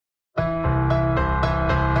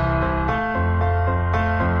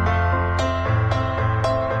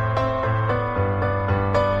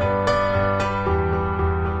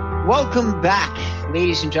Welcome back,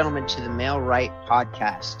 ladies and gentlemen, to the Mail-Right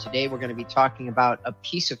podcast. Today, we're going to be talking about a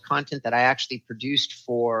piece of content that I actually produced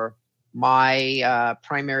for my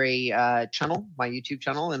primary channel, my YouTube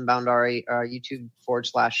channel, Inbound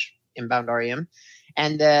YouTube/Inbound REM.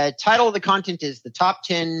 And the title of the content is the top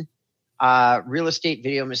 10 real estate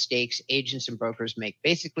video mistakes agents and brokers make.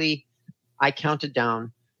 Basically, I counted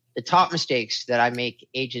down the top mistakes that I make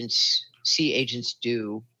agents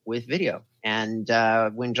do with video. And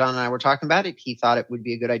when John and I were talking about it, he thought it would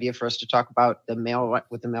be a good idea for us to talk about the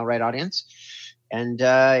with the Mail-Right audience. And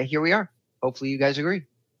here we are. Hopefully you guys agree.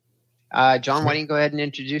 John, why don't you go ahead and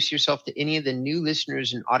introduce yourself to any of the new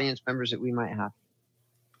listeners and audience members that we might have?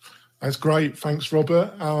 That's great. Thanks,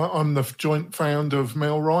 Robert. I'm the joint founder of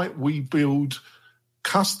Mail-Right. We build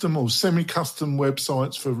custom or semi-custom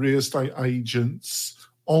websites for real estate agents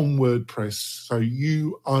on WordPress. So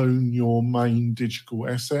you own your main digital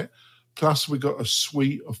asset. Plus, we've got a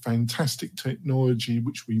suite of fantastic technology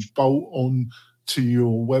which we bolt on to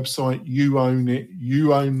your website. You own it.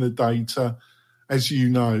 You own the data. As you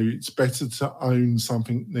know, it's better to own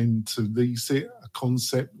something than to lease it, a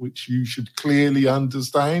concept which you should clearly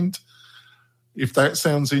understand. If that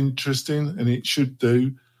sounds interesting, and it should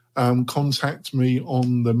do, contact me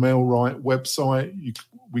on the Mail-Right website.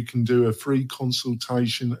 We can do a free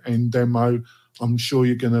consultation and demo. I'm sure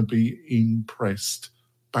you're going to be impressed.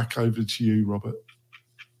 Back over to you, Robert.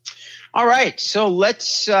 All right, so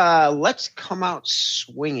let's come out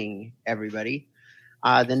swinging, everybody.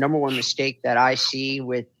 The number one mistake that I see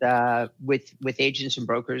with agents and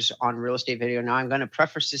brokers on real estate video. Now, I'm going to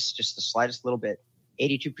preface this just the slightest little bit.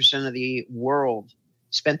 82% of the world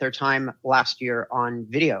spent their time last year on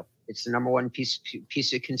video. It's the number one piece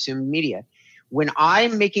of consumed media. When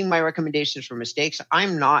I'm making my recommendations for mistakes,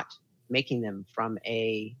 I'm not making them from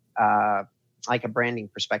a branding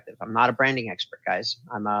perspective. I'm not a branding expert, guys.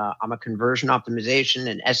 I'm a conversion optimization,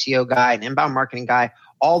 an SEO guy, an inbound marketing guy.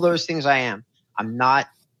 All those things I am. I'm not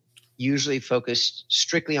usually focused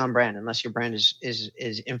strictly on brand unless your brand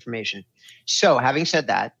is information. So having said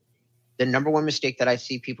that, the number one mistake that I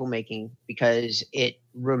see people making, because it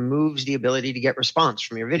removes the ability to get response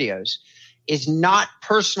from your videos, is not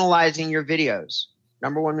personalizing your videos.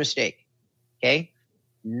 Number one mistake. Okay?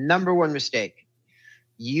 Number one mistake.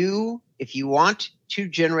 If you want to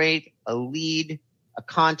generate a lead, a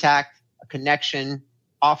contact, a connection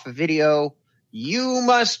off a video, you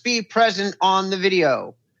must be present on the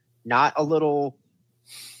video, not a little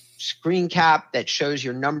screen cap that shows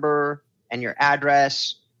your number and your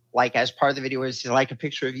address, like as part of the video is like a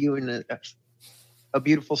picture of you in a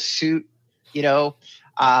beautiful suit, you know.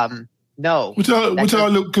 No. Would I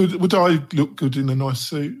look good? Would I look good in a nice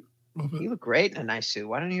suit, Robert? You look great in a nice suit.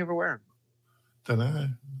 Why don't you ever wear them? Don't know.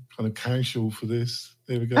 Kind of casual for this.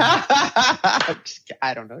 There we go. I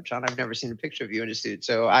don't know, John. I've never seen a picture of you in a suit,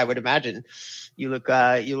 so I would imagine you look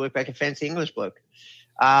like a fancy English bloke.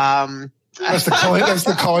 That's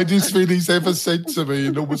the kindest thing he's ever said to me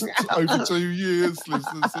in almost over 2 years,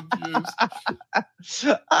 listeners and viewers.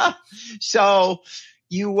 So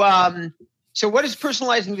what does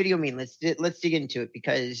personalizing video mean? Let's dig into it,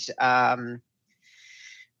 because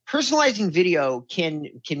personalizing video can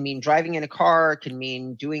mean driving in a car, can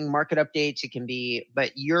mean doing market updates, it can be,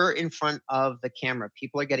 but you're in front of the camera.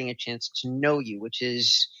 People are getting a chance to know you, which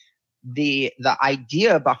is the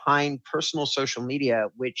idea behind personal social media,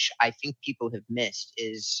 which I think people have missed,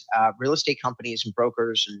 is real estate companies and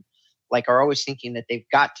brokers and are always thinking that they've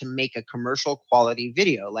got to make a commercial quality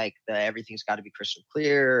video, everything's got to be crystal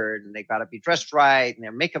clear and they've got to be dressed right and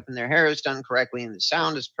their makeup and their hair is done correctly and the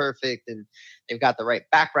sound is perfect and they've got the right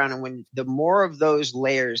background. And when the more of those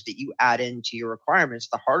layers that you add into your requirements,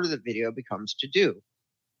 the harder the video becomes to do.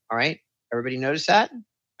 All right. Everybody notice that,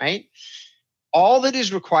 right? All that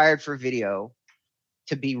is required for video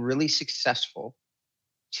to be really successful,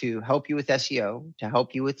 to help you with SEO, to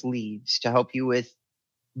help you with leads, to help you with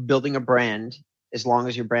building a brand, as long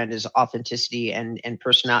as your brand is authenticity and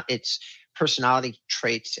it's personality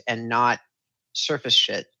traits and not surface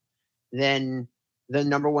shit, then the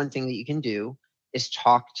number one thing that you can do is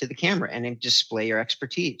talk to the camera and display your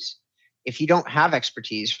expertise. If you don't have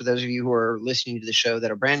expertise, for those of you who are listening to the show that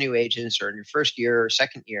are brand new agents or in your first year or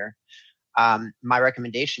second year, my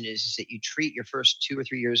recommendation is that you treat your first 2 or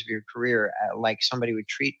 3 years of your career like somebody would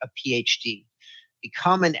treat a PhD.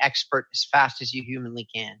 Become an expert as fast as you humanly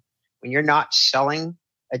can. When you're not selling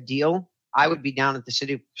a deal, I would be down at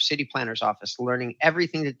the city planner's office learning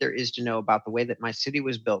everything that there is to know about the way that my city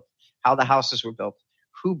was built, how the houses were built,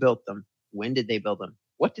 who built them, when did they build them,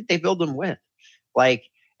 what did they build them with?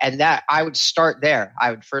 And that I would start there.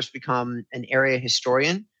 I would first become an area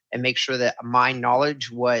historian. and make sure that my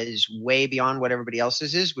knowledge was way beyond what everybody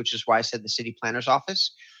else's is, which is why I said the city planner's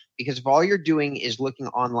office. Because if all you're doing is looking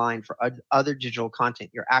online for other digital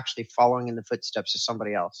content, you're actually following in the footsteps of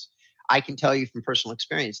somebody else. I can tell you from personal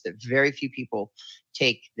experience that very few people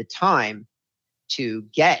take the time to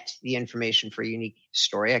get the information for a unique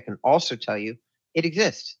story. I can also tell you it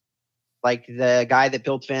exists. Like the guy that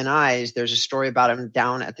built Van Nuys, there's a story about him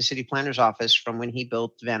down at the city planner's office from when he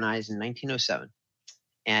built Van Nuys in 1907.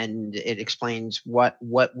 And it explains what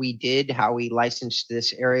we did, how we licensed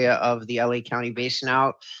this area of the LA County Basin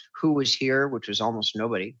out, who was here, which was almost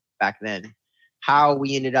nobody back then, how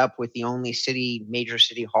we ended up with the only major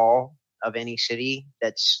city hall of any city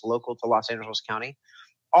that's local to Los Angeles County.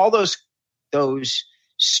 All those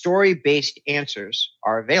story-based answers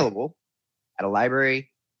are available at a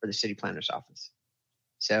library or the city planner's office.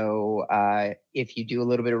 So if you do a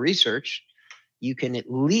little bit of research, you can at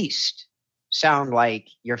least sound like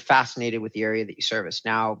you're fascinated with the area that you service.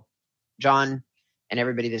 Now, John and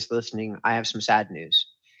everybody that's listening, I have some sad news.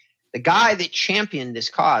 The guy that championed this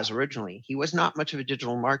cause originally, he was not much of a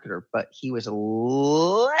digital marketer, but he was a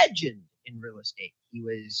legend in real estate.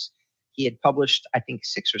 He had published, I think,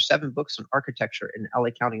 6 or 7 books on architecture in LA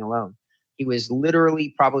County alone. He was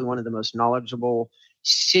literally probably one of the most knowledgeable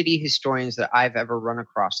city historians that I've ever run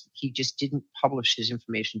across. He just didn't publish his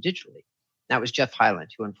information digitally. That was Jeff Highland,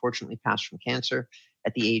 who unfortunately passed from cancer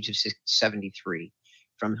at the age of 73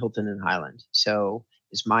 from Hilton and Highland. So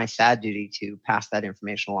it's my sad duty to pass that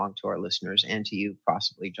information along to our listeners and to you,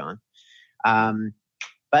 possibly, John. But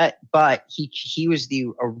he was the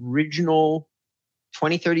original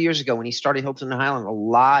 20, 30 years ago when he started Hilton and Highland. A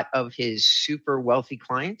lot of his super wealthy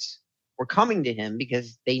clients were coming to him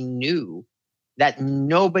because they knew that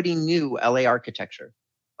nobody knew LA architecture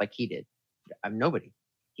like he did. Nobody.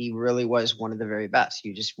 He really was one of the very best.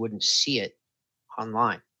 You just wouldn't see it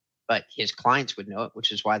online, but his clients would know it, which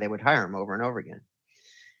is why they would hire him over and over again.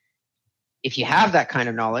 If you have that kind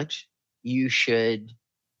of knowledge, you should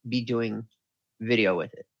be doing video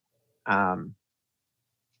with it.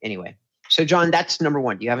 Anyway, so John, that's number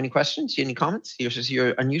one. Do you have any questions? Do you have any comments?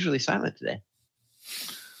 You're unusually silent today.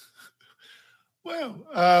 Well,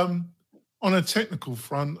 on a technical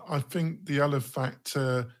front, I think the other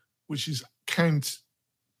factor, which is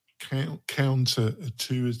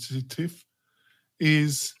counterintuitive,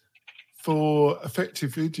 is for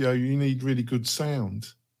effective video, you need really good sound.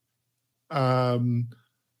 I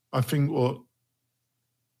think what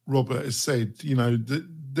Robert has said,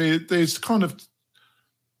 there's kind of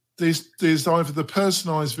there's either the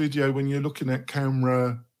personalized video when you're looking at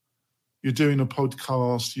camera, you're doing a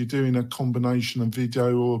podcast, you're doing a combination of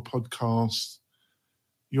video or a podcast,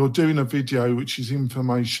 you're doing a video which is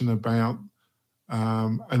information about,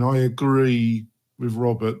 and I agree with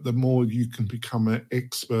Robert, the more you can become an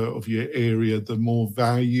expert of your area, the more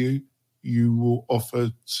value you will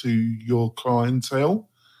offer to your clientele,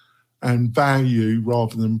 and value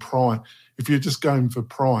rather than price. If you're just going for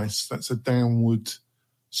price, that's a downward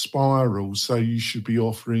spiral. So you should be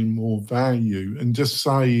offering more value, and just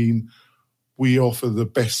saying we offer the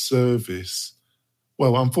best service.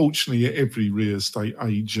 Well, unfortunately, every real estate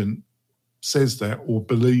agent says that or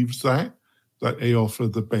believes that they offer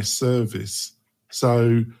the best service.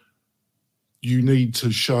 So you need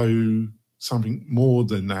to show something more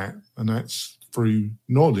than that, and that's through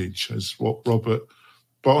knowledge, as what Robert.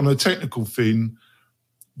 But on a technical thing,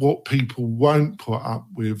 what people won't put up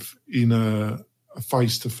with in a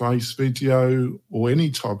face-to-face video or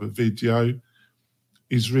any type of video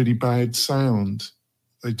is really bad sound.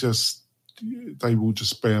 They will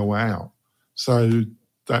just bail out. So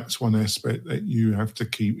that's one aspect that you have to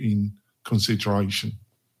keep in consideration.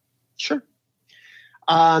 Sure.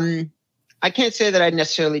 I can't say that I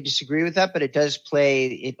necessarily disagree with that, but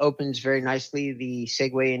it opens very nicely the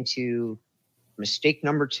segue into mistake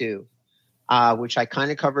number 2, which I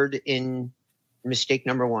kind of covered in mistake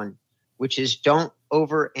number 1, which is don't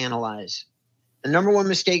overanalyze. The number 1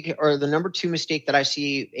 mistake, or the number 2 mistake that I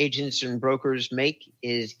see agents and brokers make,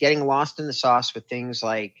 is getting lost in the sauce with things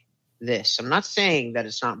like this. I'm not saying that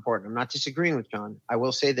it's not important. I'm not disagreeing with John. I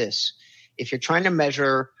will say this. If you're trying to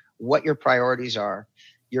measure what your priorities are,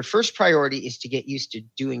 your first priority is to get used to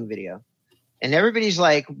doing video. And everybody's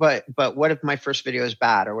like, but what if my first video is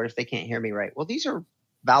bad? Or what if they can't hear me right? Well, these are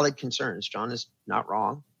valid concerns. John is not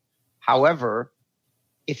wrong. However,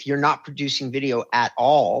 if you're not producing video at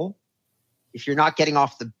all, if you're not getting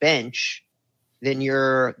off the bench, then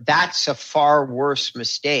that's a far worse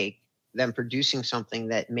mistake than producing something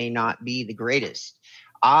that may not be the greatest.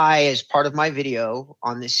 I, as part of my video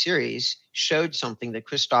on this series, showed something that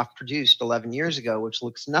Christoph produced 11 years ago, which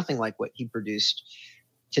looks nothing like what he produced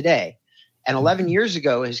today. And 11 years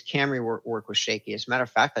ago, his camera work was shaky. As a matter of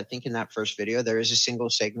fact, I think in that first video, there is a single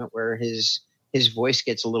segment where his voice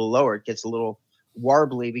gets a little lower. It gets a little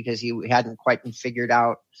warbly because he hadn't quite figured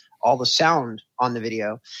out all the sound on the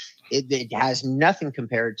video. It has nothing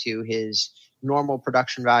compared to his normal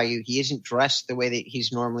production value. He isn't dressed the way that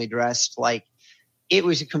he's normally dressed. Like, it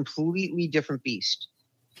was a completely different beast.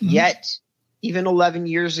 Mm-hmm. Yet, even 11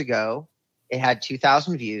 years ago, it had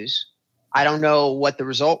 2,000 views. I don't know what the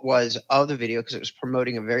result was of the video because it was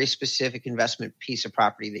promoting a very specific investment piece of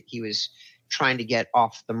property that he was trying to get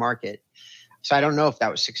off the market. So I don't know if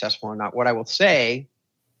that was successful or not. What I will say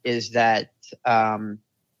is that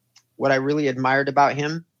what I really admired about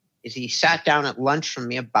him is he sat down at lunch from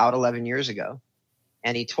me about 11 years ago,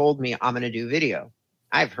 and he told me, I'm going to do video.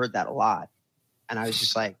 I've heard that a lot. And I was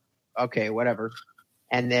just like, okay, whatever.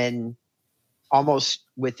 And then almost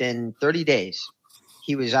within 30 days,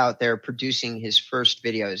 he was out there producing his first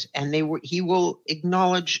videos, and he will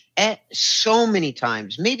acknowledge so many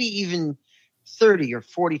times, maybe even 30 or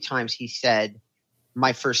 40 times, he said,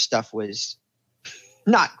 my first stuff was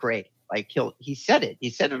not great. Like he said it. He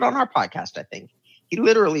said it on our podcast, I think. He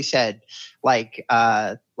literally said like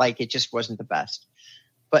it just wasn't the best.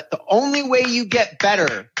 But the only way you get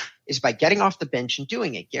better is by getting off the bench and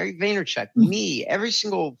doing it. Gary Vaynerchuk, me, every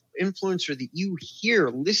single influencer that you hear,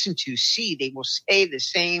 listen to, see, they will say the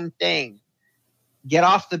same thing. Get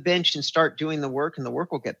off the bench and start doing the work, and the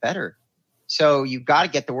work will get better. So you've got to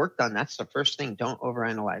get the work done. That's the first thing. Don't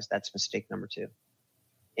overanalyze. That's mistake number 2.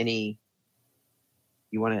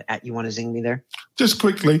 You want to zing me there? Just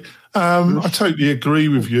quickly, I totally agree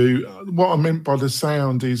with you. What I meant by the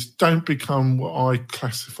sound is don't become what I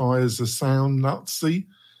classify as a sound Nazi.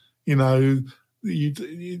 You know,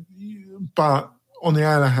 but on the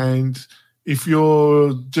other hand, if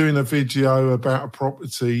you're doing a video about a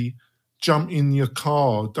property, jump in your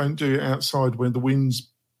car. Don't do it outside when the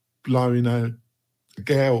wind's blowing a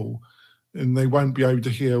gale and they won't be able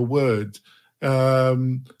to hear a word.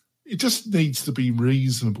 It just needs to be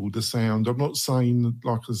reasonable, the sound. I'm not saying,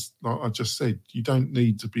 like I just said, you don't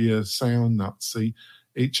need to be a sound Nazi.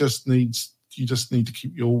 You just need to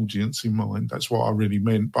keep your audience in mind. That's what I really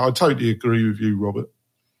meant. But I totally agree with you, Robert.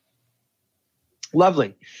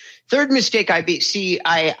 Lovely. Third mistake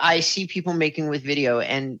I see people making with video,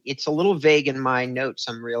 and it's a little vague in my notes,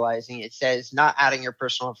 I'm realizing. It says not adding your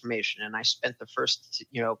personal information. And I spent the first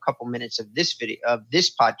couple minutes of this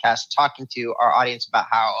podcast talking to our audience about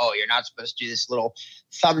how, you're not supposed to do this little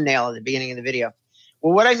thumbnail at the beginning of the video.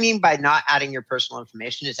 Well, what I mean by not adding your personal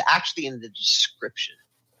information is actually in the description.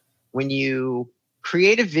 When you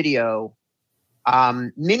create a video,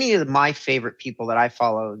 many of my favorite people that I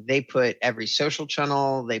follow, they put every social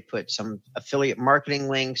channel, they put some affiliate marketing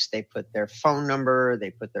links, they put their phone number, they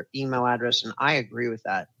put their email address, and I agree with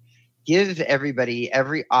that. Give everybody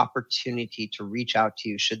every opportunity to reach out to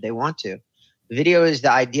you should they want to. The video is,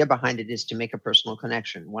 the idea behind it is to make a personal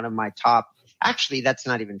connection. One of my actually, that's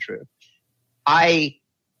not even true.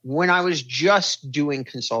 When I was just doing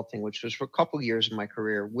consulting, which was for a couple of years of my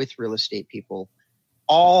career with real estate people,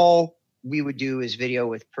 all we would do is video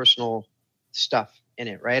with personal stuff in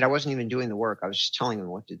it, right? I wasn't even doing the work. I was just telling them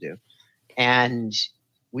what to do. And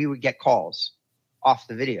we would get calls off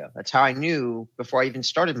the video. That's how I knew before I even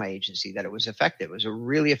started my agency that it was effective. It was a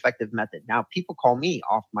really effective method. Now people call me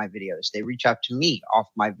off my videos. They reach out to me off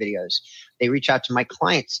my videos. They reach out to my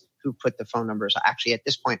clients who put the phone numbers. Actually, at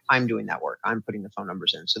this point, I'm doing that work. I'm putting the phone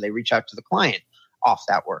numbers in. So they reach out to the client off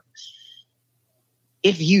that work.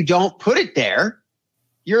 If you don't put it there,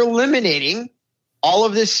 you're eliminating all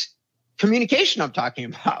of this communication I'm talking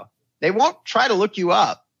about. They won't try to look you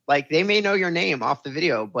up. Like, they may know your name off the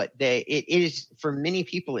video, but it is, for many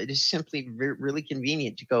people, it is simply really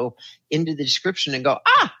convenient to go into the description and go,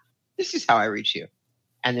 this is how I reach you,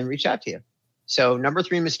 and then reach out to you. So number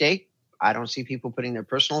 3 mistake, I don't see people putting their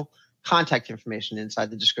personal contact information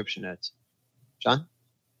inside the description notes. John?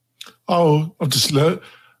 I've just learned.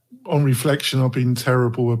 On reflection, I've been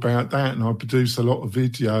terrible about that, and I produce a lot of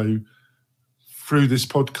video through this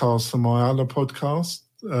podcast and my other podcast.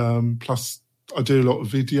 Plus, I do a lot of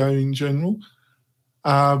video in general.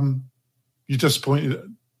 You just pointed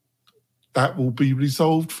that will be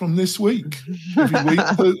resolved from this week. Every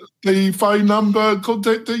week, the phone number,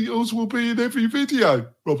 contact details will be in every video.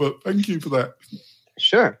 Robert, thank you for that.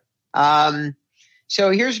 Sure.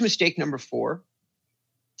 So here's mistake number 4.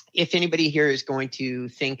 If anybody here is going to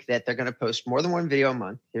think that they're going to post more than one video a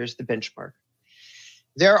month, here's the benchmark.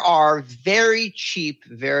 There are very cheap,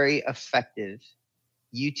 very effective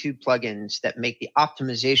YouTube plugins that make the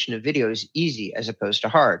optimization of videos easy as opposed to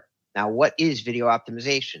hard. Now, what is video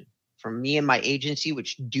optimization? from me and my agency,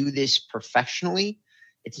 which do this professionally,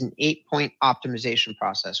 it's an 8-point optimization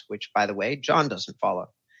process, which, by the way, John doesn't follow.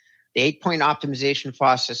 The 8-point optimization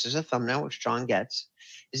process is a thumbnail, which John gets,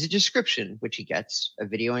 is a description, which he gets, a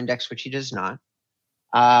video index, which he does not,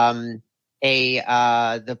 the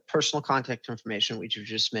personal contact information, which you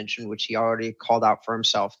just mentioned, which he already called out for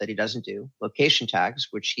himself that he doesn't do, location tags,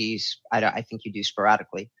 which I think you do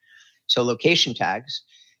sporadically. So location tags.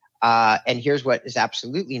 And here's what is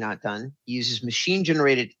absolutely not done. He uses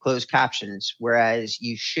machine-generated closed captions, whereas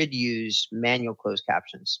you should use manual closed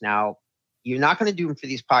captions. Now, you're not going to do them for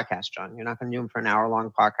these podcasts, John. You're not going to do them for an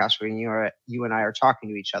hour-long podcast where you and I are talking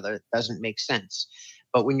to each other. It doesn't make sense.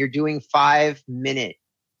 But when you're doing 5-minute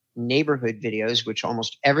neighborhood videos, which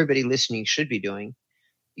almost everybody listening should be doing,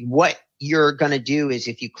 what you're going to do is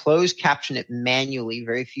if you close caption it manually,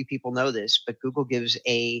 very few people know this, but Google gives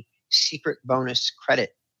a secret bonus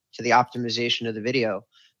credit to the optimization of the video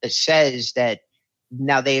that says that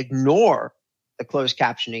now they ignore the closed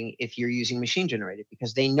captioning if you're using machine generated,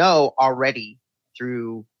 because they know already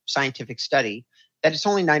through scientific study that it's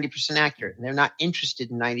only 90% accurate, and they're not interested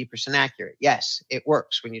in 90% accurate. Yes, it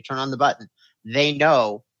works when you turn on the button. They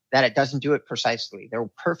know that it doesn't do it precisely. They're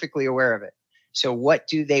perfectly aware of it. So what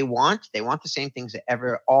do they want? They want the same things that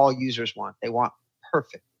all users want. They want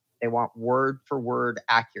perfect. They want word for word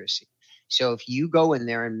accuracy. So if you go in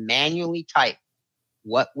there and manually type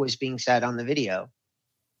what was being said on the video,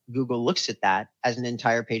 Google looks at that as an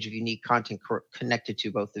entire page of unique content connected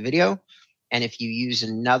to both the video. And if you use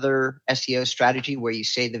another SEO strategy where you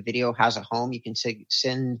say the video has a home, you can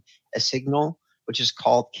send a signal, which is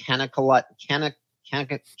called canonicalizing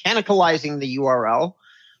the URL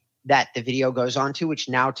that the video goes onto, which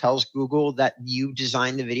now tells Google that you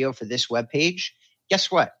designed the video for this web page.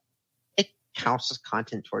 Guess what? It counts as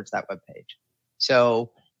content towards that web page.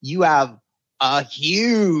 So you have a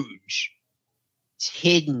huge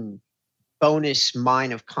hidden bonus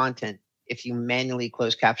mine of content if you manually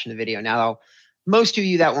close caption the video. Now, most of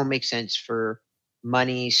you, that won't make sense for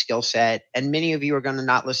money, skill set, and many of you are going to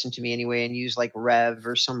not listen to me anyway and use like Rev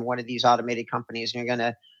or one of these automated companies, and you're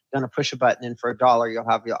going to push a button, and for $1 you'll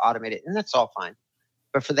have your automated, and that's all fine.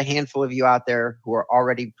 But for the handful of you out there who are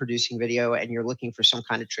already producing video and you're looking for some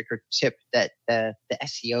kind of trick or tip that the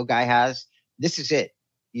SEO guy has, this is it.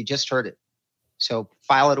 You just heard it. So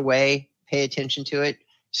file it away, pay attention to it,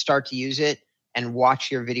 start to use it, and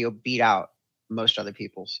watch your video beat out most other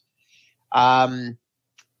people's. And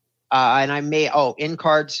in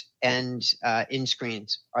cards and in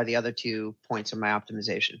screens are the other 2 points of my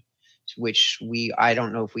optimization, which I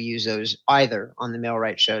don't know if we use those either on the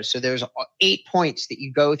MailRight show. So there's 8 points that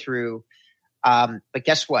you go through. But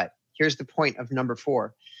guess what? Here's the point of number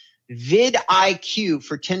 4. vidIQ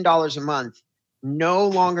for $10 a month no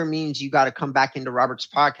longer means you got to come back into Robert's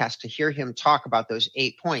podcast to hear him talk about those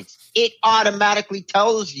 8 points. It automatically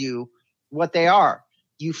tells you what they are,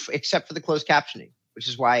 except for the closed captioning, which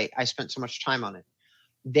is why I spent so much time on it.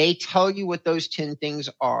 They tell you what those 10 things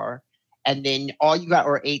are, and then all you got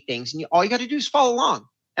are 8 things, and all you got to do is follow along,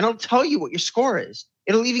 and it'll tell you what your score is.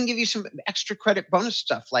 It'll even give you some extra credit bonus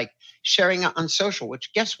stuff like sharing it on social,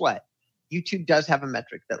 which guess what? YouTube does have a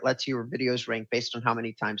metric that lets your videos rank based on how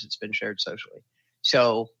many times it's been shared socially.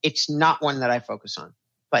 So it's not one that I focus on,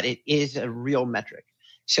 but it is a real metric.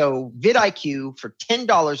 So vidIQ for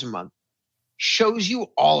 $10 a month shows you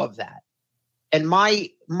all of that. And my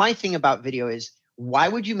thing about video is, why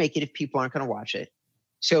would you make it if people aren't going to watch it?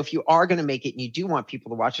 So if you are going to make it and you do want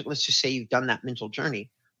people to watch it, let's just say you've done that mental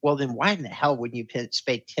journey. Well, then why in the hell wouldn't you pay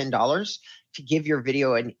 $10 to give your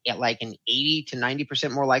video an 80 to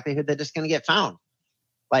 90% more likelihood that it's going to get found?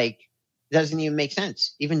 Like, it doesn't even make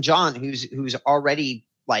sense. Even John, who's already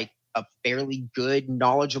like a fairly good,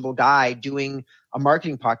 knowledgeable guy doing a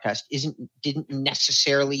marketing podcast, didn't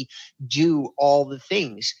necessarily do all the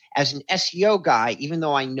things. As an SEO guy, even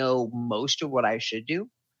though I know most of what I should do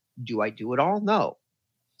I do it all? No.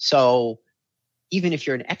 So even if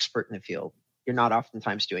you're an expert in the field, you're not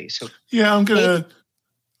oftentimes doing it. So yeah,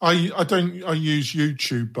 I use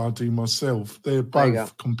YouTube Buddy myself. They're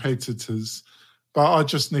both competitors, but I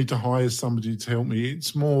just need to hire somebody to help me.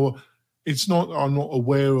 I'm not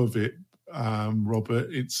aware of it, Robert.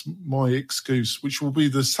 It's my excuse, which will be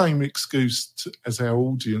the same excuse as our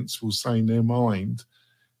audience will say in their mind,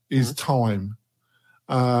 is time.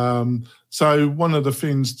 So one of the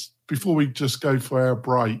things, before we just go for our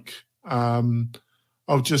break,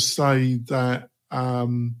 I'll just say that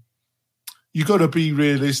you've got to be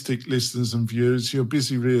realistic, listeners and viewers. You're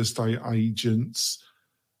busy real estate agents,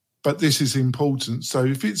 but this is important. So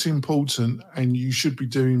if it's important and you should be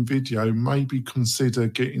doing video, maybe consider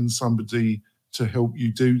getting somebody to help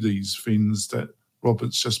you do these things that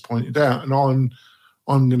Robert's just pointed out. And I'm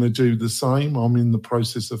going to do the same. I'm in the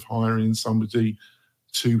process of hiring somebody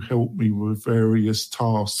to help me with various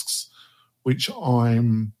tasks, which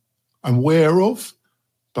I'm aware of,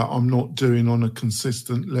 but I'm not doing on a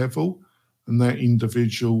consistent level. And that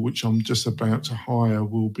individual, which I'm just about to hire,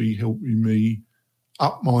 will be helping me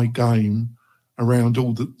up my game around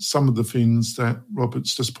some of the things that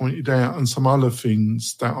Robert's just pointed out and some other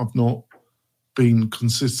things that I've not been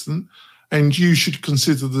consistent. And you should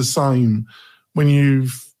consider the same when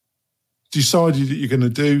you've decided that you're going to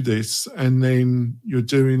do this and then you're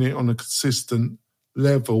doing it on a consistent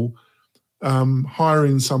level.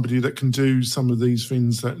 Hiring somebody that can do some of these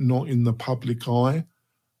things that are not in the public eye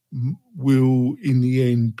will, in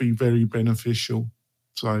the end, be very beneficial.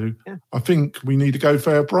 So I think we need to go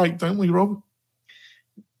for a break, don't we, Rob?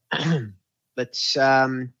 Let's,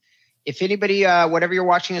 if anybody, whatever you're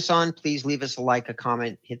watching us on, please leave us a like, a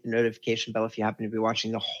comment, hit the notification bell if you happen to be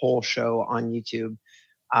watching the whole show on YouTube.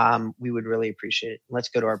 We would really appreciate it. Let's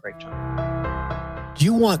go to our break, John. Do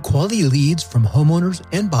you want quality leads from homeowners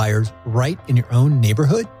and buyers right in your own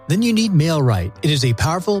neighborhood? Then you need MailRight. It is a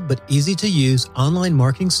powerful but easy to use online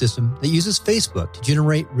marketing system that uses Facebook to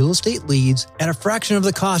generate real estate leads at a fraction of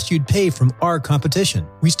the cost you'd pay from our competition.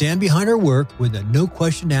 We stand behind our work with a no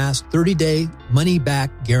question asked 30-day money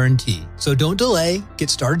back guarantee. So don't delay. Get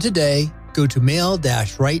started today. Go to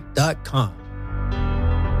mail-right.com.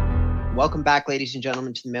 Welcome back, ladies and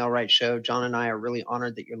gentlemen, to the MailRight Show. John and I are really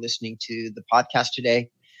honored that you're listening to the podcast today.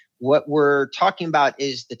 What we're talking about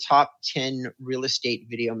is the top 10 real estate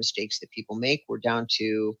video mistakes that people make. We're down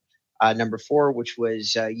to number 4, which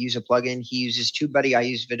was use a plugin. He uses TubeBuddy. I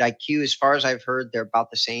use vidIQ. As far as I've heard, they're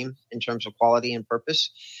about the same in terms of quality and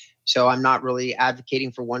purpose. So I'm not really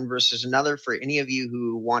advocating for one versus another. For any of you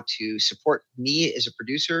who want to support me as a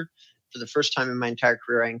producer, for the first time in my entire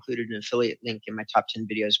career, I included an affiliate link in my top 10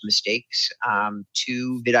 videos mistakes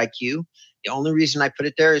to vidIQ. The only reason I put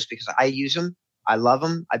it there is because I use them. I love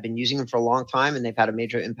them. I've been using them for a long time, and they've had a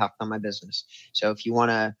major impact on my business. So if you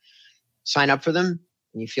want to sign up for them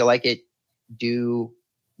and you feel like it, do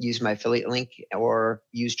use my affiliate link or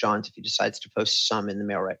use John's if he decides to post some in the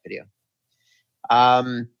MailRight video.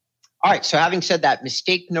 All right. So having said that,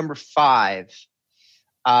 mistake number 5,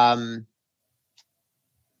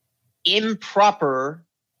 improper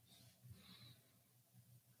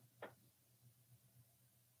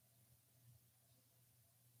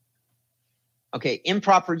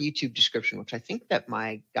YouTube description, which I think that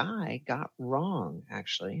my guy got wrong,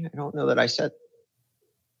 actually. I don't know that.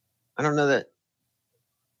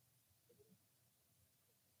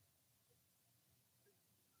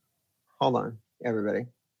 Hold on, everybody.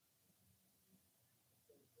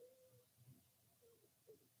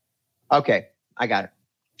 Okay, I got it.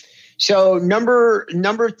 So number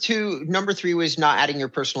 3 was not adding your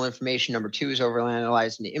personal information. Number 2 is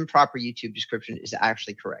overanalyzed, and the improper YouTube description is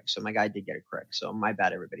actually correct. So my guy did get it correct. So my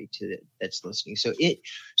bad, everybody that's listening. So a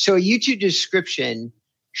YouTube description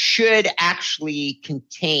should actually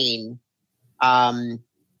contain a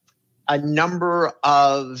number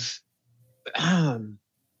of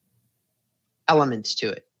elements to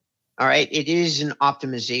it. All right, it is an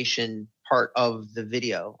optimization part of the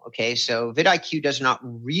video. Okay, so vidIQ does not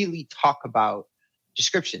really talk about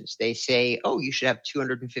descriptions. They say, oh, you should have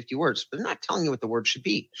 250 words, but they're not telling you what the word should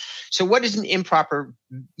be. So what is an improper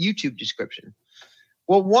YouTube description?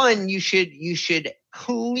 Well, one, you should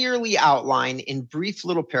clearly outline in brief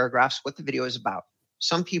little paragraphs what the video is about.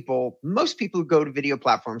 Most people who go to video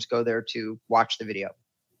platforms go there to watch the video.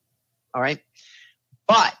 All right,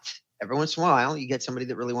 but every once in a while, you get somebody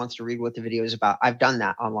that really wants to read what the video is about. I've done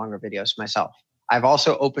that on longer videos myself. I've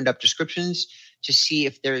also opened up descriptions to see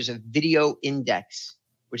if there's a video index,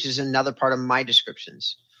 which is another part of my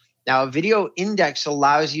descriptions. Now, a video index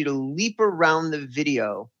allows you to leap around the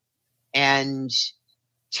video and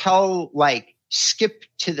skip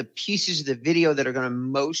to the pieces of the video that are going to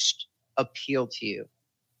most appeal to you.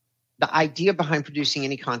 The idea behind producing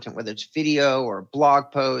any content, whether it's video or blog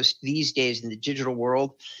post these days in the digital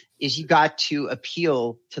world, is you got to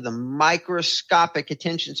appeal to the microscopic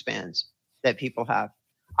attention spans that people have.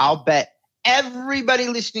 I'll bet everybody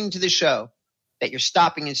listening to the show that you're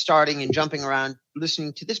stopping and starting and jumping around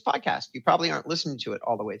listening to this podcast. You probably aren't listening to it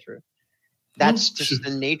all the way through. That's just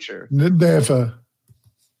the nature. Never.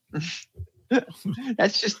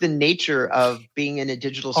 That's just the nature of being in a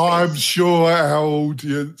digital space. I'm sure our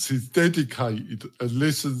audience is dedicated and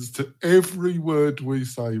listens to every word we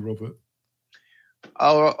say, Robert.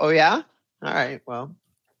 Oh yeah? All right. Well,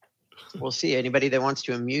 we'll see. Anybody that wants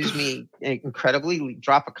to amuse me incredibly,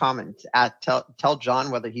 drop a comment. Tell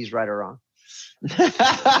John whether he's right or wrong.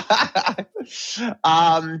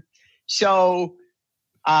 So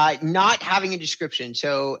not having a description.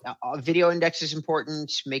 So video index is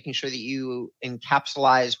important, making sure that you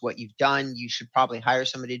encapsulize what you've done. You should probably hire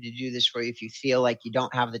somebody to do this for you if you feel like you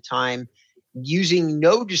don't have the time. Using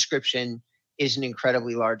no description is an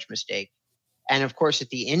incredibly large mistake. And of course, at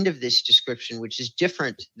the end of this description, which is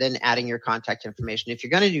different than adding your contact information, if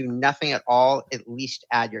you're going to do nothing at all, at least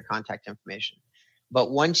add your contact information.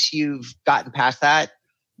 But once you've gotten past that,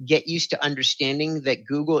 get used to understanding that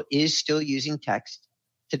Google is still using text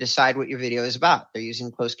to decide what your video is about. They're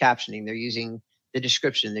using closed captioning. They're using the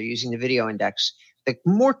description. They're using the video index. The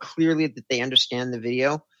more clearly that they understand the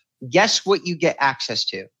video, guess what you get access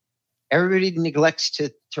to? Everybody neglects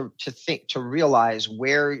to realize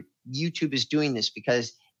where YouTube is doing this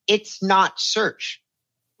because it's not search,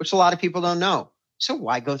 which a lot of people don't know. So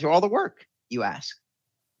why go through all the work, you ask?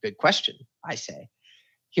 Good question, I say.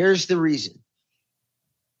 Here's the reason.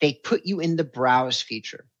 They put you in the browse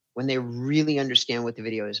feature when they really understand what the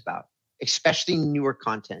video is about, especially newer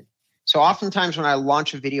content. So oftentimes when I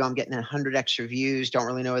launch a video, I'm getting 100 extra views, don't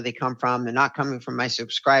really know where they come from. They're not coming from my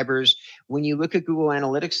subscribers. When you look at Google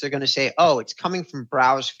Analytics, they're going to say, oh, it's coming from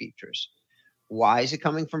browse features. Why is it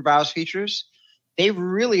coming from browse features? They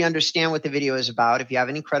really understand what the video is about. If you have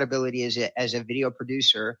any credibility as a video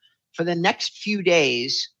producer, for the next few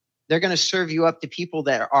days, they're going to serve you up to people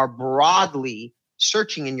that are broadly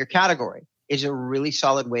searching in your category. Is a really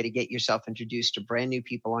solid way to get yourself introduced to brand new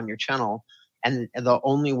people on your channel. And the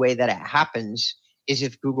only way that it happens is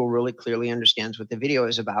if Google really clearly understands what the video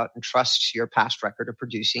is about and trusts your past record of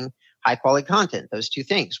producing high quality content. Those two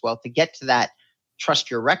things. Well, to get to that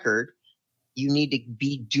trust your record, you need to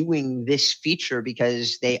be doing this feature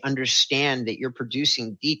because they understand that you're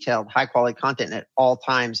producing detailed, high quality content at all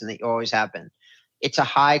times and that you always have been. It's a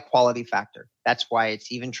high quality factor. That's why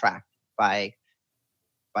it's even tracked by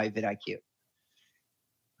vidIQ.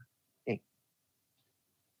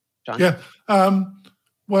 John? Yeah.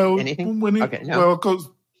 Well, anything? Well, I've got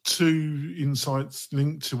two insights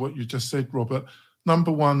linked to what you just said, Robert.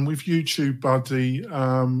 Number one, with YouTube Buddy,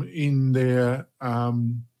 in their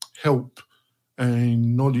help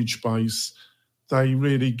and knowledge base, they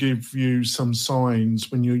really give you some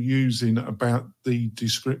signs when you're using about the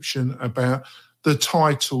description, about the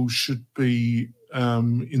title should be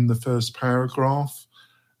in the first paragraph.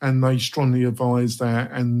 And they strongly advise that.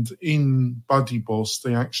 And in BuddyBoss,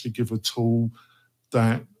 they actually give a tool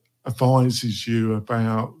that advises you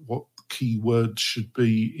about what keywords should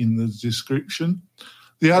be in the description.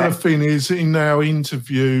 The other thing is in our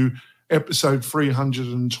interview, episode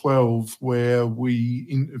 312, where we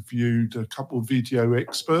interviewed a couple of video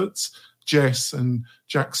experts, Jess and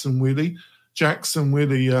Jackson Willie. Jackson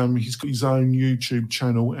Willie, he's got his own YouTube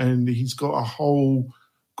channel and he's got a whole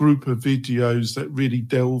group of videos that really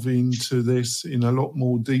delve into this in a lot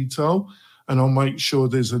more detail, and I'll make sure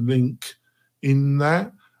there's a link in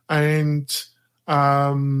that. And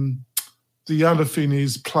the other thing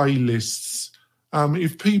is playlists.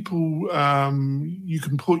 If people, you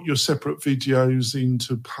can put your separate videos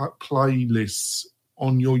into playlists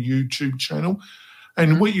on your YouTube channel,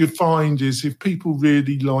 and what you find is if people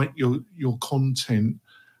really like your content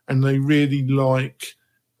and they really like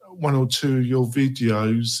one or two of your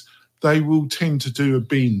videos, they will tend to do a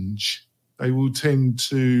binge. They will tend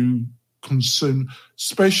to consume,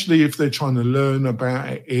 especially if they're trying to learn about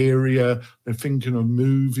an area, they're thinking of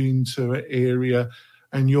moving to an area,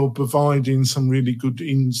 and you're providing some really good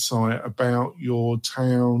insight about your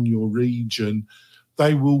town, your region.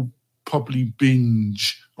 They will probably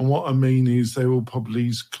binge. And what I mean is they will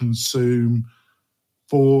probably consume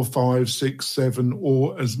 4, 5, 6, 7,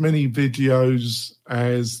 or as many videos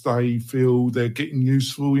as they feel they're getting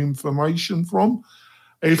useful information from.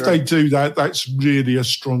 If they do that, that's really a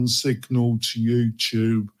strong signal to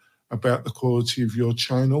YouTube about the quality of your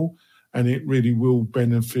channel, and it really will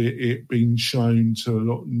benefit it being shown to a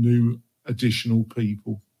lot of new additional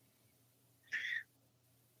people.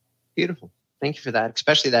 Beautiful. Thank you for that,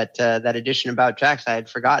 especially that addition about Jax. I had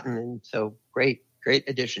forgotten, and so great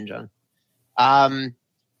addition, John.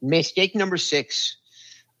 Mistake number 6,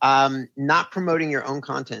 not promoting your own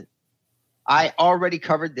content. I already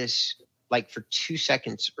covered this like for 2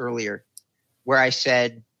 seconds earlier, where I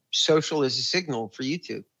said social is a signal for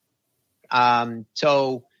YouTube.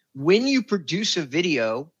 So when you produce a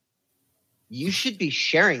video, you should be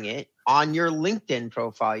sharing it on your LinkedIn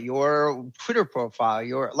profile, your Twitter profile,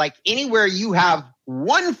 your like anywhere you have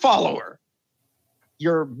one follower,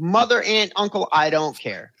 your mother, aunt, uncle, I don't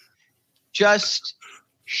care. Just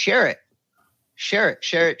share it. Share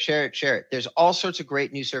it. There's all sorts of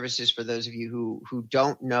great new services for those of you who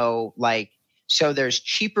don't know. Like, So there's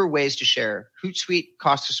cheaper ways to share. Hootsuite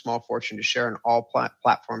costs a small fortune to share on all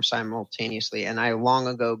platforms simultaneously, and I long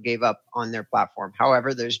ago gave up on their platform.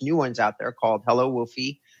 However, there's new ones out there called Hello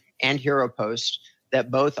Woofy and Hero Post that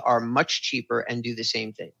both are much cheaper and do the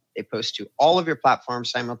same thing. They post to all of your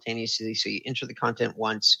platforms simultaneously, so you enter the content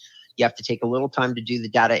once. You have to take a little time to do the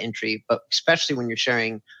data entry, but especially when you're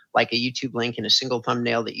sharing like a YouTube link in a single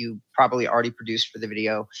thumbnail that you probably already produced for the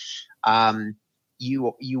video,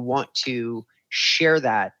 you want to share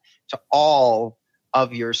that to all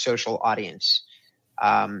of your social audience,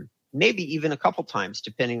 maybe even a couple times,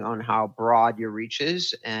 depending on how broad your reach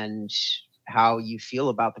is and how you feel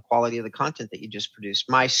about the quality of the content that you just produced.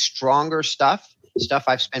 My stronger stuff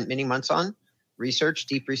I've spent many months on,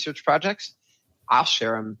 deep research projects, I'll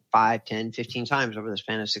share them 5, 10, 15 times over the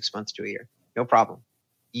span of 6 months to a year. No problem.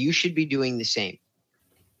 You should be doing the same.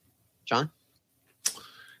 John?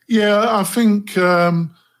 Yeah, I think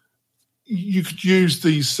you could use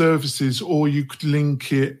these services or you could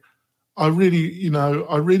link it. I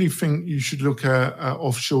really think you should look at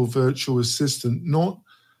offshore virtual assistant, not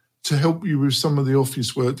to help you with some of the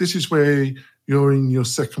office work. This is where you're in your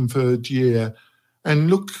second, third year, and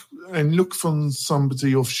look from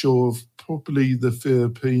somebody offshore. Probably the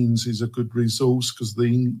Philippines is a good resource because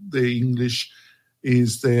the English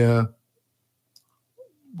is their,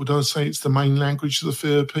 would I say it's the main language of the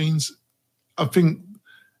Philippines? I think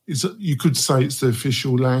you could say it's the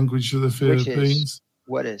official language of the Philippines.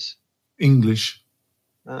 What is? English.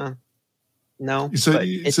 No. It's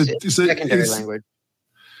a secondary language.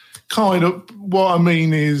 Kind of. What I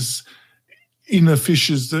mean is, in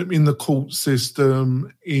officials, in the court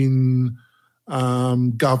system, in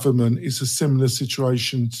government, it's a similar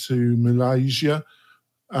situation to Malaysia.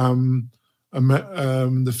 The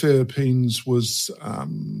Philippines was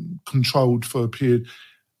controlled for a period.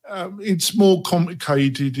 It's more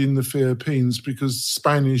complicated in the Philippines because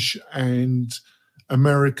Spanish and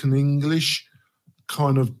American English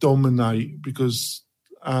kind of dominate, because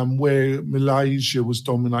where Malaysia was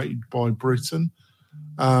dominated by Britain.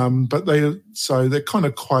 But they're kind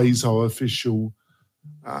of quasi-official.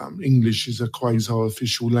 English is a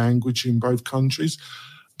quasi-official language in both countries.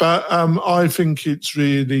 But I think it's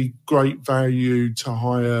really great value to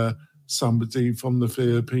hire somebody from the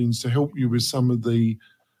Philippines to help you with some of the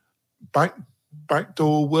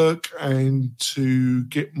backdoor work and to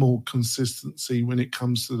get more consistency when it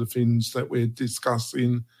comes to the things that we're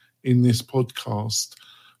discussing in this podcast.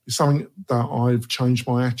 It's something that I've changed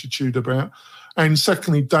my attitude about. And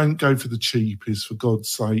secondly, don't go for the cheapest, for God's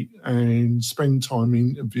sake, and spend time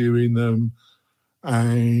interviewing them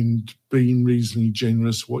and being reasonably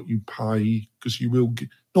generous what you pay, because you will get,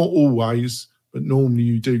 not always, but normally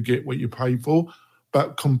you do get what you pay for.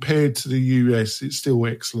 But compared to the US, it's still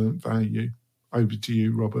excellent value. Over to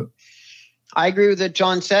you, Robert. I agree with what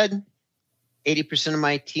John said. 80% of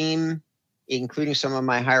my team, including some of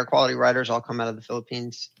my higher quality writers, all come out of the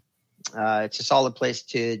Philippines. It's a solid place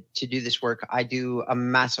to do this work. I do a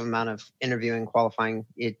massive amount of interviewing, qualifying.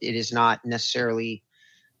 It is not necessarily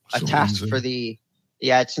a task for the,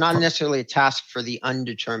 it's not necessarily a task for the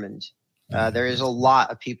undetermined. There is a lot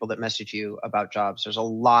of people that message you about jobs. There's a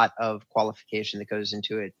lot of qualification that goes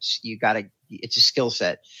into it. It's a skill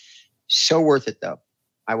set. So worth it though.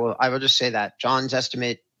 I will just say that John's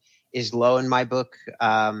estimate is low in my book.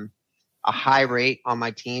 A high rate on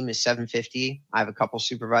my team is $750. I have a couple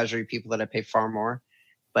supervisory people that I pay far more,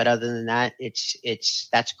 but other than that,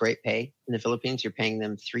 that's great pay. In the Philippines, you're paying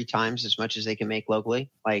them 3 times as much as they can make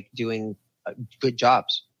locally, like doing good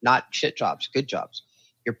jobs, not shit jobs, good jobs.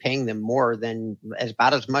 You're paying them more than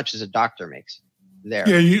about as much as a doctor makes there.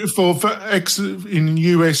 Yeah, in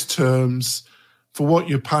US terms, for what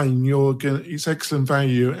you're paying, it's excellent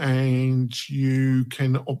value, and you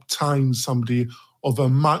can obtain somebody of a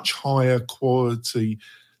much higher quality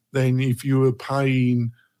than if you were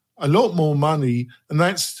paying a lot more money. And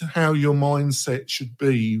that's how your mindset should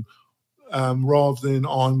be, rather than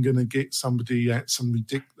I'm going to get somebody at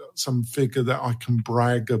some figure that I can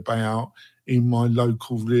brag about in my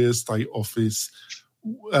local real estate office.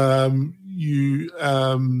 And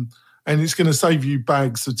it's going to save you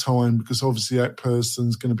bags of time, because obviously that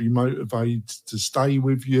person's going to be motivated to stay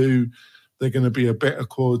with you. They're going to be a better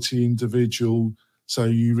quality individual. So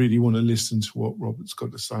you really want to listen to what Robert's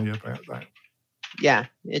got to say about that. Yeah,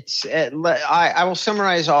 I will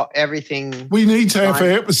summarize everything. We need to have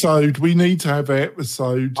an episode.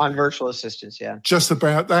 On virtual assistants, yeah. Just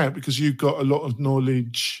about that, because you've got a lot of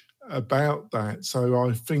knowledge about that. So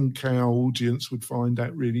I think our audience would find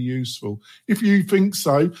that really useful. If you think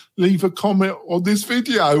so, leave a comment on this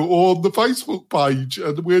video or on the Facebook page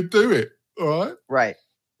and we'll do it. All right?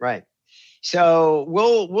 Right. So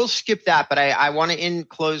we'll skip that, but I want to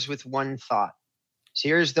close with one thought. So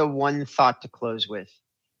here's the one thought to close with.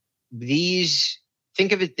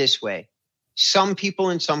 Think of it this way. Some people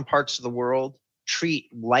in some parts of the world treat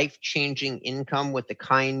life-changing income with the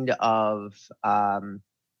kind of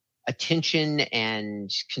attention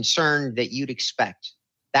and concern that you'd expect.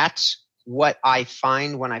 That's what I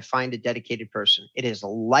find when I find a dedicated person. It is a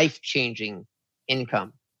life-changing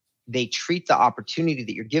income. They treat the opportunity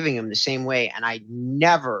that you're giving them the same way, and I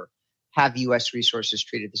never have U.S. resources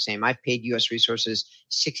treated the same. I've paid U.S. resources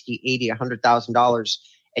 $60, $80, $100,000,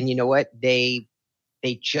 and you know what? They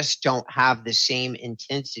just don't have the same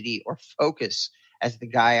intensity or focus as the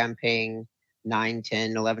guy I'm paying $9,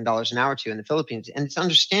 $10, $11 an hour to in the Philippines. And it's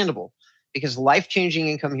understandable because life-changing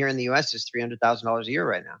income here in the U.S. is $300,000 a year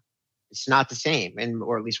right now. It's not the same,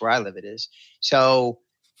 or at least where I live it is. So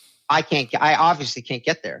I obviously can't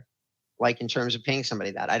get there, like in terms of paying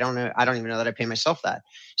somebody that. I don't even know that I pay myself that.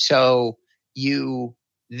 So you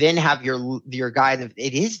then have your guy,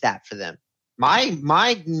 it is that for them.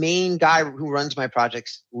 My main guy who runs my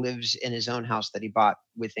projects lives in his own house that he bought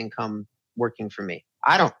with income working for me.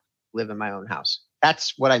 I don't live in my own house.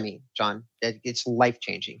 That's what I mean, John. It's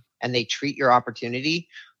life-changing. And they treat your opportunity.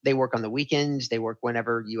 They work on the weekends. They work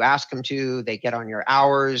whenever you ask them to. They get on your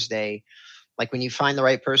hours. Like when you find the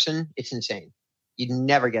right person, it's insane. You'd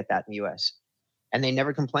never get that in the U.S. And they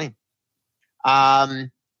never complain. All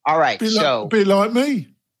right. Be like me.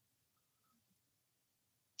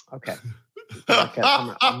 Okay.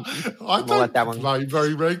 I'm I don't let that one play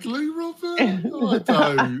very regularly, Robert. I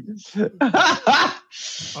don't.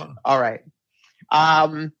 All right.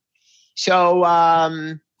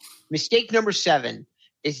 Mistake number 7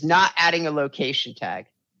 is not adding a location tag.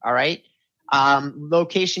 All right.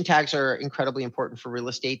 Location tags are incredibly important for real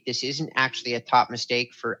estate. This isn't actually a top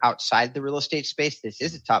mistake for outside the real estate space. This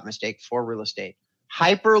is a top mistake for real estate.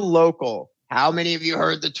 Hyper local. How many of you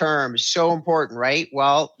heard the term? So important, right?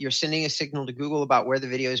 Well, you're sending a signal to Google about where the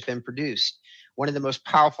video has been produced. One of the most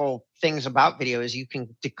powerful things about video is you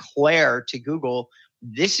can declare to Google,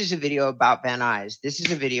 this is a video about Van Nuys. This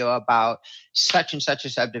is a video about such and such a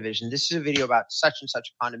subdivision. This is a video about such and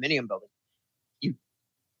such a condominium building. You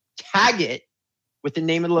tag it with the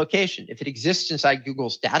name of the location. If it exists inside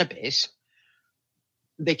Google's database,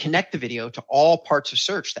 they connect the video to all parts of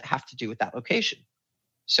search that have to do with that location.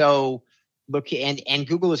 So look, and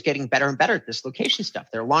Google is getting better and better at this location stuff.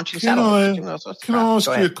 They're launching satellites. Can I ask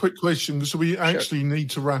you a quick question? Because we actually need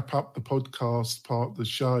to wrap up the podcast part of the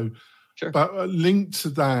show. Sure. But a link to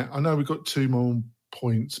that, I know we've got 2 more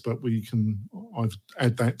points, but I've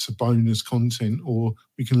add that to bonus content, or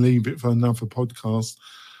we can leave it for another podcast.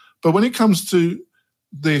 But when it comes to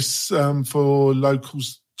this for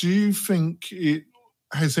locals, do you think it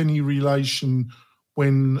has any relation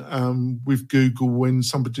when with Google, when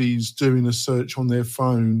somebody's doing a search on their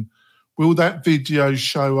phone, will that video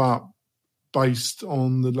show up based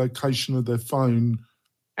on the location of their phone?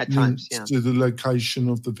 At times, yeah. To the location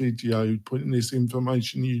of the video, putting this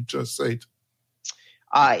information you just said?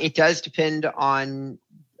 It does depend on,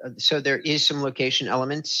 so there is some location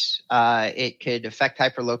elements. It could affect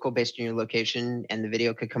hyperlocal based on your location, and the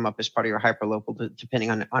video could come up as part of your hyperlocal depending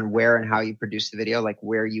on where and how you produce the video, like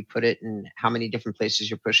where you put it and how many different places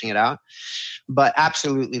you're pushing it out. But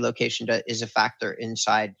absolutely, location is a factor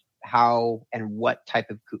inside how and what type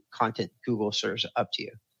of content Google serves up to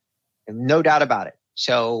you. No doubt about it.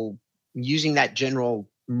 So using that general,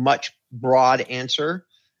 much broad answer,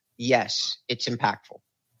 yes, it's impactful.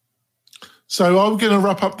 So are we going to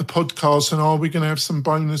wrap up the podcast, and are we going to have some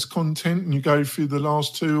bonus content and you go through the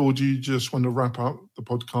last 2, or do you just want to wrap up the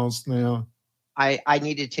podcast now? I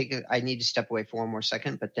need to step away for one more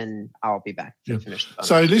second, but then I'll be back to finish the bonus.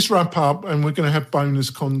 So let's wrap up, and we're going to have bonus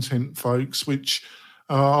content, folks, which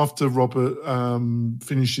after Robert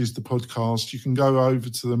finishes the podcast, you can go over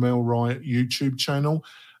to the Mel Wright YouTube channel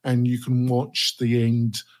and you can watch the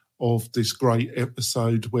end of this great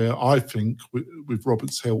episode where I think with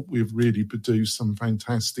Robert's help, we've really produced some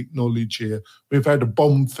fantastic knowledge here. We've had a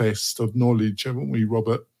bomb fest of knowledge, haven't we,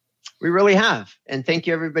 Robert? We really have. And thank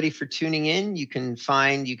you, everybody, for tuning in. You can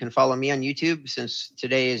follow me on YouTube, since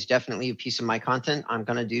today is definitely a piece of my content. I'm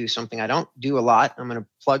going to do something I don't do a lot. I'm going to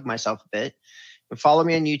plug myself a bit. You can follow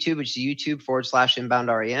me on YouTube, which is YouTube.com/Inbound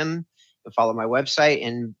REM. You can follow my website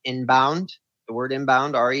Inbound, the word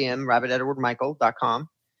Inbound, REM, RabbitEdwardMichael.com.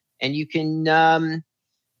 And you can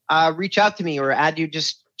reach out to me or add you.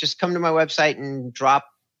 Just come to my website and drop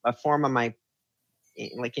a form on my,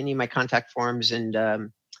 like any of my contact forms, and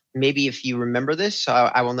maybe if you remember this,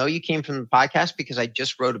 I will know you came from the podcast because I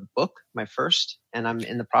just wrote a book, my first, and I'm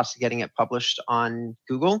in the process of getting it published on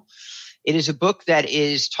Google. It is a book that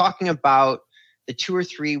is talking about the 2 or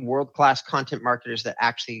 3 world-class content marketers that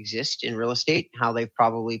actually exist in real estate, how they've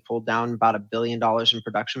probably pulled down about $1 billion in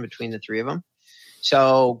production between the 3 of them.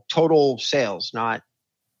 So total sales, not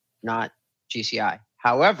GCI.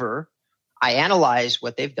 However, I analyze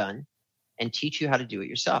what they've done and teach you how to do it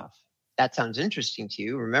yourself. That sounds interesting to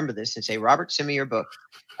you. Remember this and say, Robert, send me your book,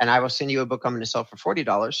 and I will send you a book I'm going to sell for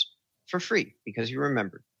 $40 for free because you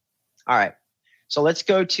remembered. All right. So let's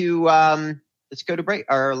go to break,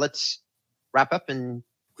 or let's wrap up and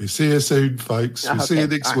we'll see you soon, folks. We'll see you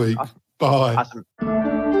next week. Awesome. Bye. Awesome.